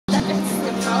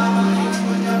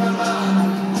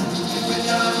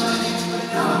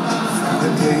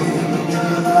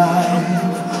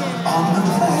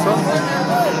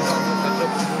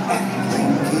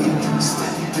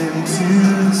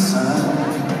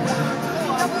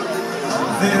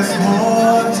There's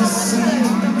more to see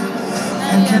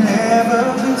than can ever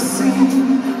be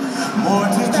seen, more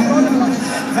to do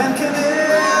than can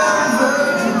ever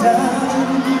be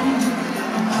done.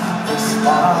 There's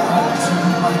far too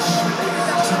much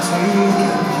to take in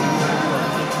here,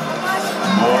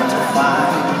 more to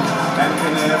find than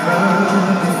can ever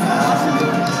be found.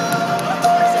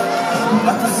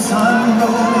 But the sun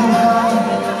rolling high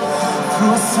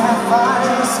through a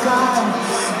sapphire sky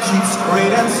keeps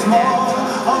great and small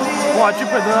on the edge. О, а что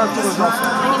пожалуйста?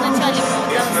 Они вначале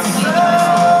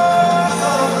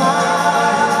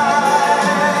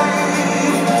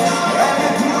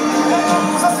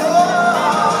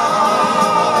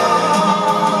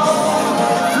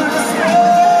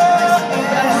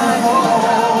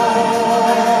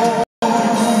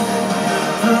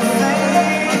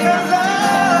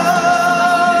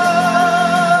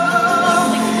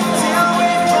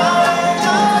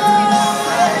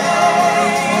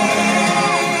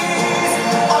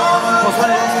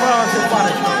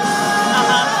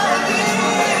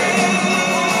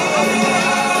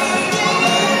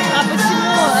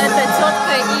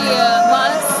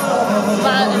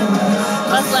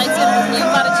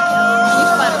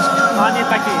Они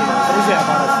такие, друзья,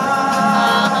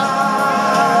 ага.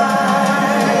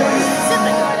 Все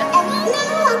так говорят.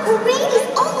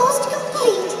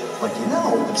 But you know,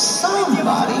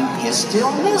 somebody is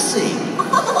still missing.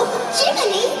 Oh,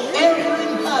 Jiminy!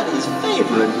 Everybody's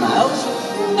favorite mouse,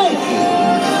 Mickey.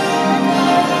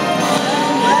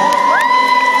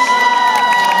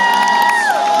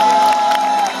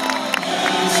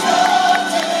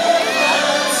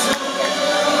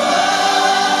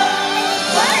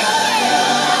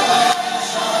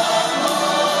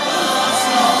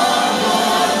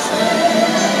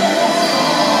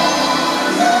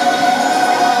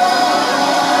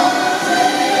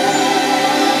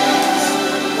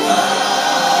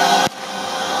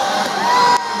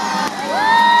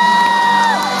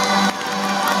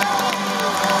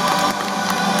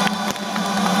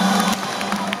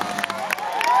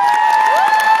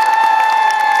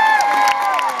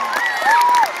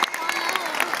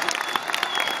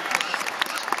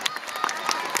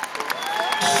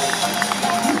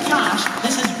 Gosh,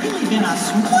 this has really been a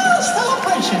swell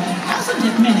celebration, hasn't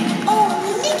it, Minnie? Oh,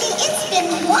 Mickey, it's been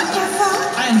wonderful.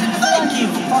 And thank you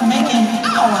for making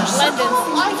our circle of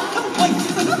life complete.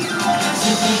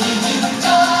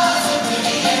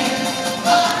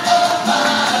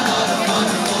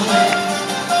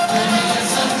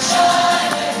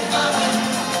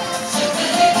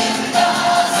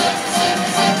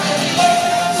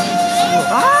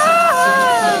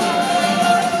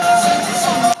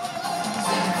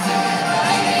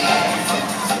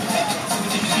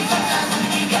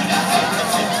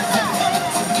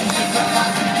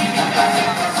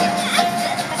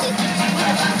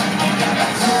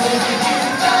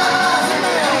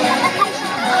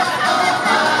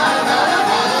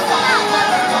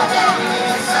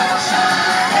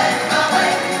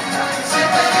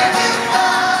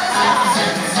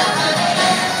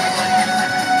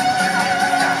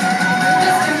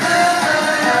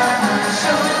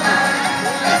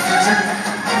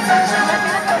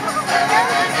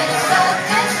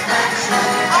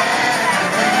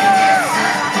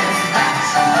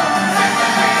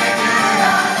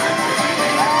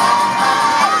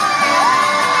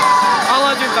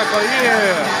 Такой,